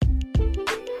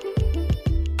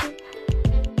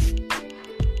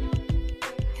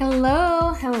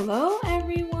Hello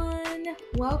everyone.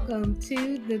 Welcome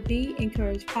to the Be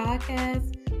Encouraged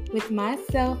podcast with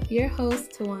myself, your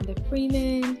host, Tawanda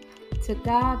Freeman. To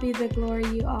God be the glory,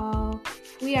 you all.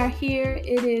 We are here.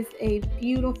 It is a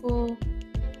beautiful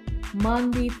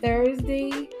Monday,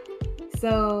 Thursday.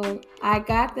 So I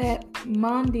got that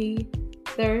Monday,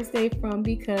 Thursday from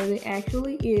because it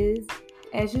actually is,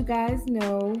 as you guys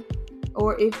know,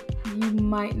 or if you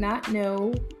might not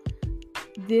know,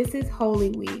 this is Holy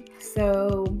Week.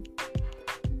 So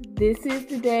this is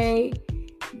the day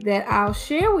that I'll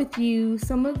share with you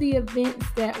some of the events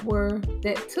that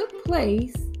took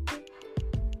place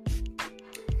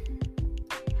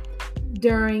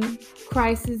during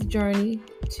Christ's journey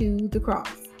to the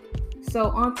cross.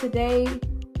 So on today,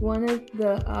 one of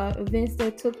the events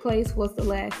that took place was the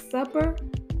Last Supper.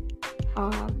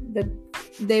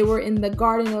 They were in the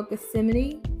Garden of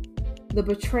Gethsemane. The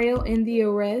betrayal and the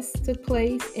arrest took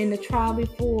place, and the trial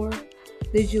before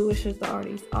the Jewish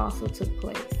authorities also took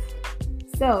place.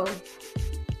 So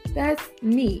that's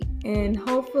neat, and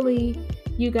hopefully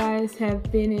you guys have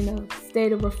been in a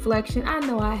state of reflection. I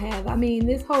know I have. I mean,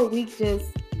 this whole week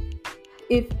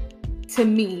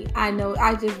I know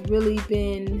I just really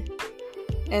been,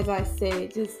 as I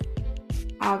said,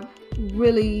 I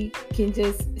really can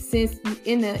just sense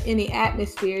in the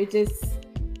atmosphere,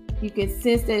 you can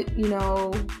sense that,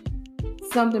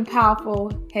 something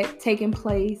powerful had taken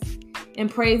place, and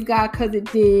praise God because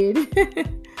it did.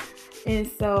 And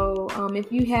so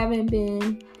if you haven't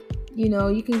been,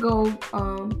 you can go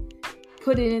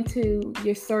put it into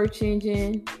your search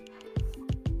engine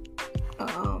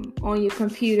on your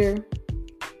computer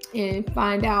and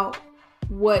find out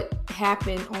what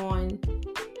happened on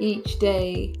each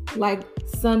day. Like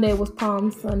Sunday was Palm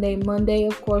Sunday, Monday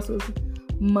of course was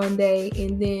Monday,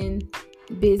 and then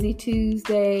Busy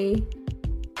Tuesday.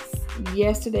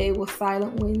 Yesterday was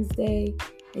Silent Wednesday,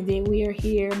 and then we are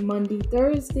here Monday,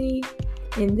 Thursday,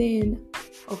 and then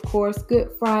of course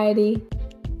Good Friday,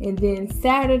 and then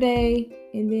Saturday,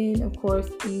 and then of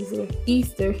course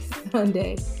Easter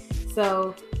Sunday.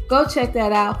 So go check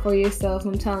that out for yourself.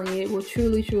 I'm telling you, it will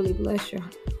truly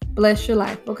bless your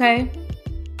life. Okay.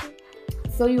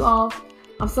 So you all,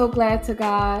 I'm so glad to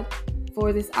God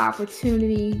for this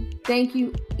opportunity. Thank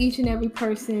you, each and every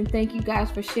person. Thank you guys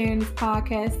for sharing this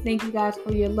podcast. Thank you guys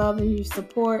for your love and your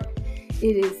support.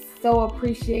 It is so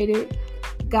appreciated.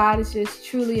 God is just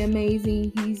truly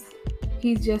amazing.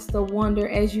 He's just a wonder,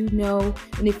 as you know.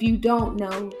 And if you don't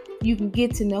know, you can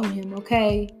get to know him,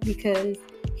 okay? Because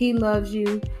he loves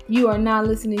you. You are not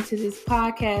listening to this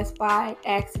podcast by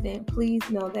accident. Please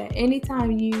know that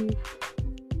anytime you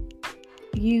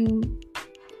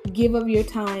give up your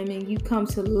time and you come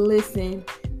to listen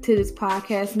to this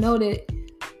podcast, know that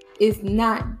it's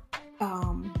not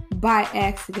by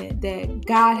accident, that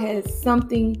God has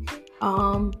something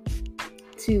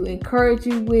to encourage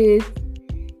you with,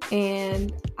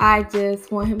 and I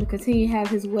just want him to continue to have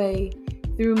his way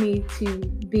through me to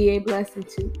be a blessing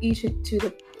to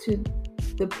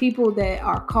the people that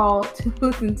are called to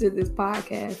listen to this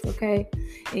podcast, okay?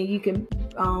 And you can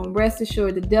rest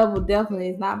assured the devil definitely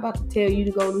is not about to tell you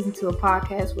to go listen to a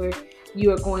podcast where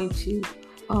you are going to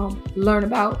learn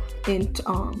about and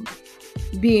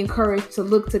be encouraged to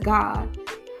look to God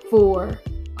for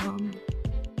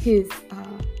his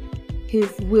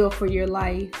will for your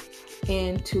life,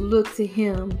 and to look to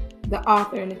him, the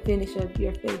author and the finisher of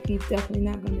your faith. He's definitely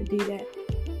not going to do that.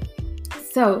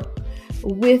 So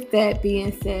with that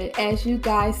being said, as you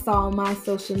guys saw on my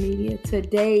social media,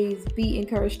 today's Be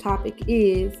Encouraged topic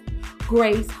is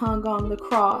Grace hung on the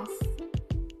cross.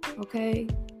 Okay?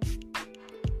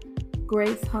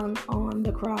 Grace hung on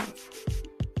the cross.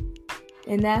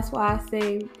 And that's why I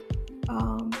say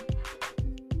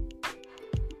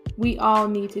we all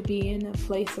need to be in a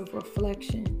place of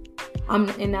reflection.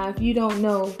 And now if you don't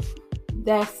know,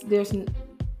 there's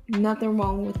nothing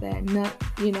wrong with that.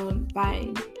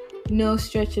 By no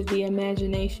stretch of the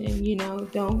imagination,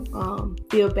 don't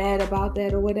feel bad about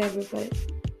that or whatever, but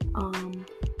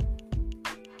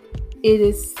it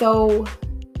is so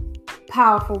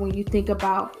powerful when you think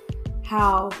about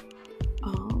how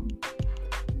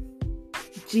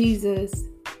Jesus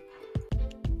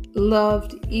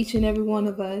loved each and every one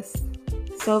of us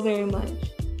so very much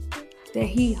that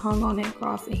he hung on that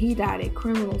cross and he died a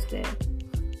criminal's death.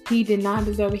 He did not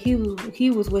deserve it. He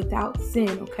was without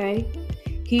sin, okay?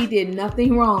 He did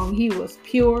nothing wrong. He was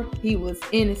pure. He was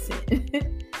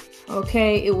innocent.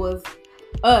 Okay? It was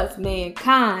us,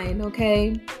 mankind,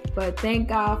 okay? But thank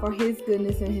God for his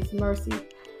goodness and his mercy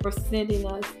for sending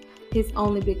us his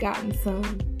only begotten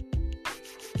son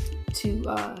to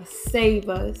save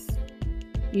us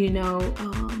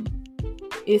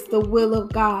It's the will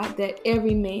of God that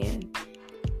every man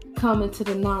come into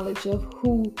the knowledge of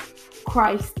who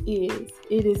Christ is.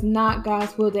 It is not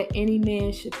God's will that any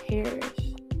man should perish.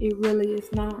 It really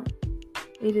is not.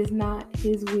 It is not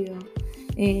his will.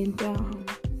 And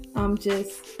I'm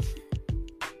just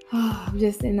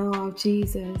in awe of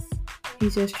Jesus.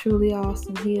 He's just truly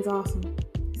awesome. He is awesome.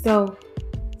 So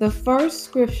the first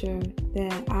scripture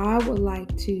that I would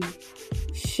like to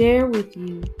share with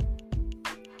you,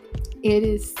 it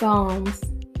is Psalms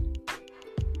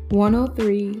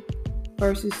 103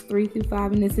 verses 3 through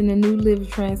 5, and it's in the New Living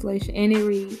Translation, and it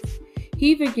reads,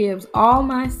 He forgives all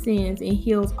my sins and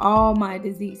heals all my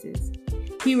diseases.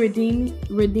 He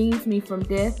redeems me from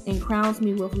death and crowns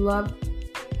me with love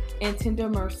and tender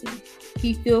mercy.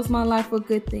 He fills my life with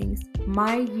good things.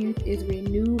 My youth is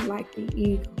renewed like the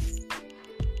eagles.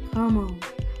 Come on.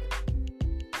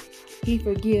 He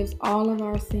forgives all of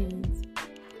our sins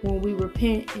when we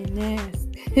repent and ask.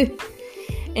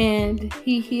 And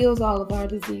he heals all of our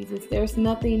diseases. There's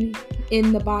nothing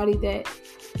in the body that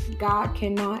God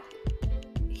cannot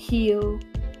heal.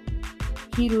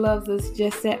 He loves us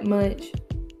just that much.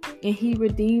 And he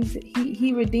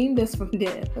redeemed us from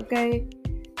death, okay?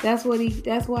 That's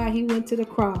why he went to the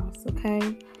cross, okay?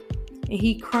 And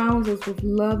he crowns us with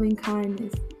loving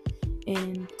kindness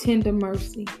and tender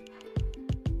mercy.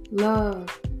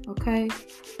 Love, okay?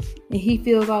 And he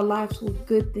fills our lives with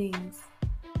good things.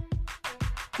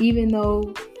 Even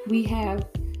though we have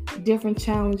different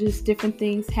challenges, different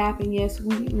things happen, yes,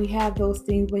 we have those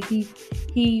things, but he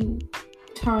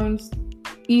turns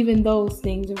even those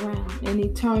things around, and he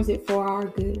turns it for our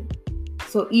good.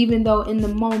 So even though in the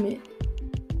moment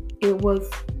it was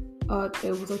a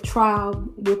trial,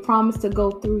 we're promised to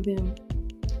go through them,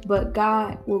 but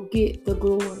God will get the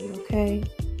glory, okay?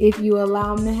 If you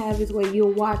allow him to have his way,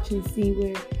 you'll watch and see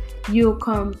where you'll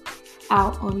come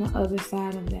out on the other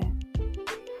side of that.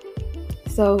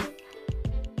 So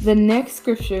the next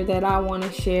scripture that I want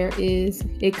to share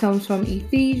it comes from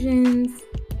Ephesians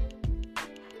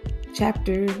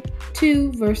chapter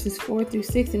 2, verses 4 through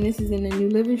 6, and this is in the New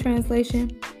Living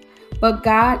Translation. But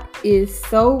God is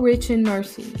so rich in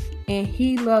mercy, and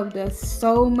he loved us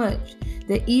so much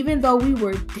that even though we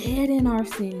were dead in our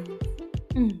sins,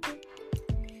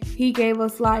 he gave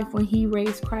us life when he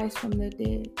raised Christ from the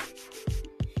dead.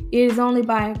 It is only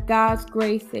by God's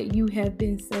grace that you have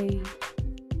been saved.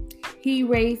 He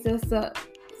raised us up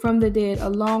from the dead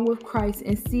along with Christ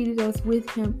and seated us with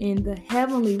him in the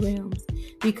heavenly realms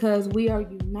because we are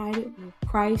united with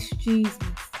Christ Jesus.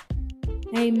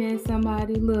 Amen,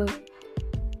 somebody. Look,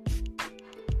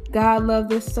 God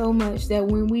loved us so much that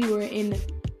when we were in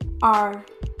our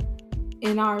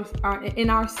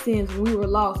sins, when we were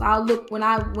lost. When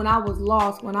I was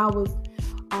lost, when I was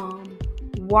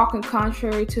walking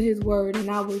contrary to his word, and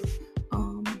I was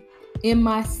in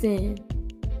my sin,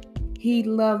 he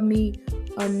loved me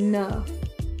enough.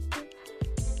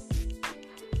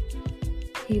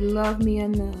 He loved me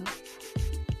enough.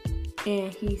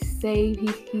 And he saved,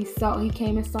 he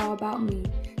came and saw about me.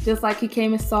 Just like he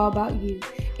came and saw about you.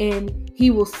 And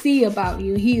he will see about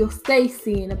you. He'll stay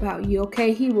seeing about you,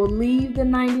 okay? He will leave the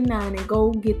 99 and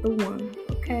go get the one,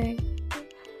 okay?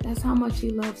 That's how much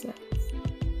he loves us.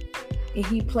 And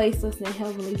he placed us in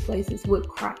heavenly places with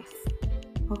Christ,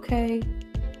 okay?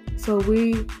 So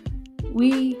we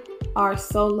are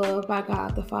so loved by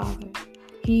God the Father.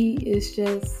 He is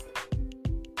just,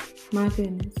 my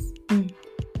goodness.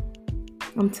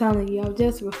 I'm telling you, I'll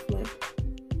just reflect,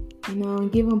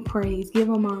 and give him praise, give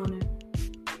him honor.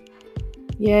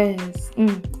 Yes.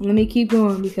 Let me keep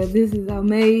going because this is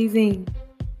amazing.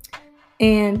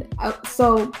 And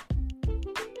so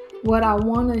what I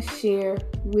want to share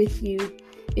with you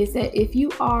is that if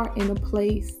you are in a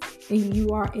place and you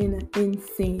are in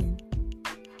sin,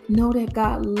 know that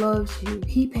God loves you.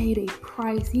 He paid a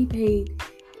price.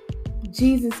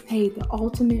 Jesus paid the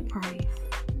ultimate price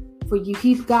for you.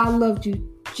 God loved you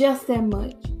just that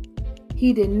much.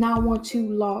 He did not want you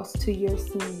lost to your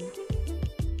sin.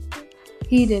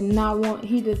 He doesn't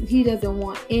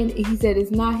want any. He said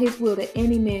it's not his will that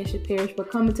any man should perish, but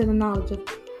come into the knowledge of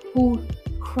who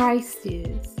Christ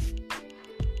is.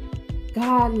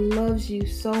 God loves you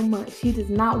so much. He does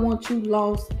not want you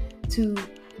lost to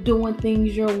doing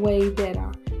things your way that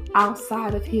are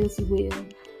outside of his will.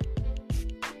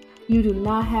 You do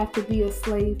not have to be a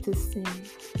slave to sin.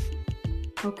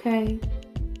 Okay?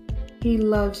 He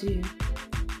loves you.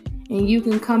 And you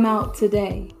can come out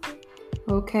today.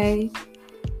 Okay?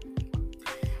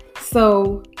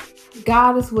 So,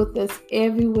 God is with us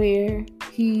everywhere.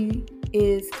 He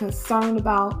is concerned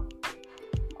about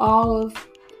all of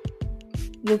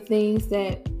the things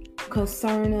that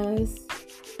concern us,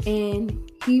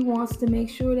 and he wants to make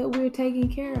sure that we're taken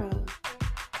care of.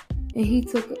 And he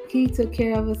took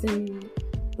care of us in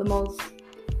the most,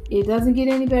 it doesn't get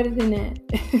any better than that.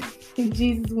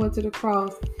 Jesus went to the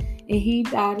cross and he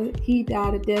died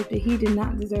a death that he did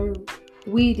not deserve.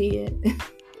 We did.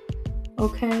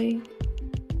 Okay?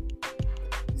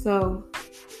 So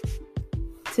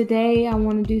today I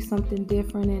want to do something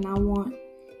different, and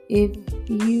if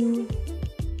you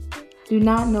do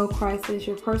not know Christ as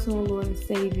your personal Lord and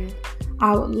Savior,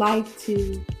 I would like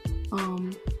to,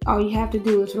 all you have to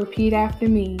do is repeat after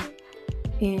me,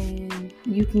 and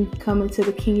you can come into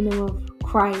the kingdom of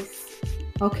Christ.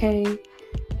 Okay?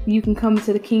 You can come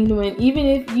into the kingdom, and even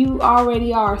if you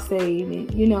already are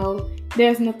saved,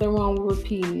 there's nothing wrong with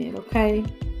repeating it. Okay?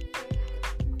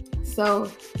 So,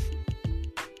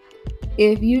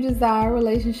 if you desire a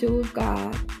relationship with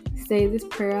God, say this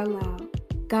prayer out loud.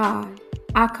 God,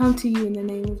 I come to you in the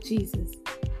name of Jesus.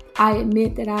 I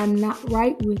admit that I am not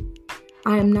right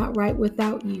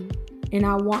without you, and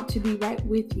I want to be right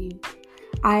with you.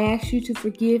 I ask you to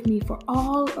forgive me for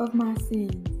all of my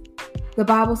sins. The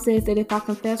Bible says that if I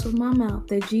confess with my mouth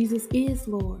that Jesus is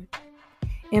Lord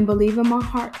and believe in my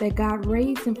heart that God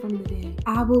raised him from the dead,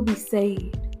 I will be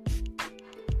saved.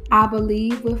 I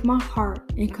believe with my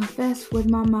heart and confess with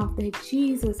my mouth that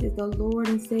Jesus is the Lord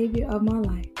and Savior of my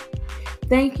life.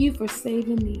 Thank you for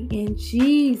saving me. In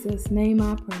Jesus' name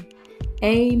I pray.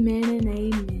 Amen and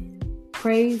amen.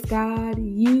 Praise God.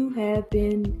 You have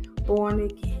been born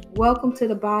again. Welcome to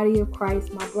the body of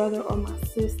Christ, my brother or my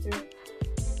sister.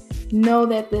 Know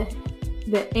that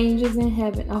the angels in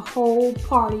heaven, a whole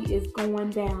party is going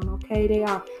down, okay? They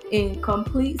are in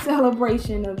complete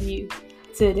celebration of you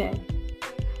today.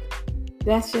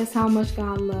 That's just how much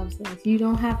God loves us. You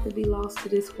don't have to be lost to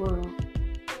this world.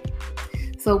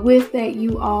 So with that,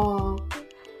 you all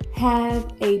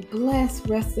have a blessed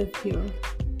rest of your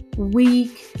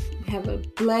week. Have a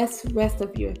blessed rest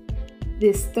of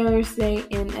this Thursday.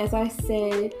 And as I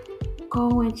said,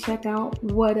 go and check out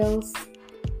what else,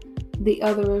 the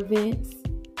other events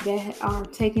that are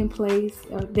taking place,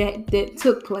 or that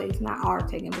took place, not are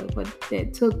taking place, but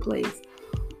that took place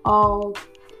all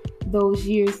those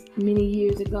years, many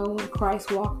years ago when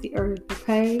Christ walked the earth.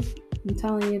 Okay? I'm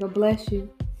telling you, it'll bless you.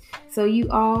 So you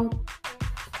all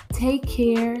take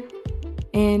care,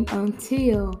 and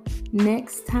until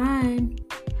next time,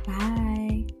 bye.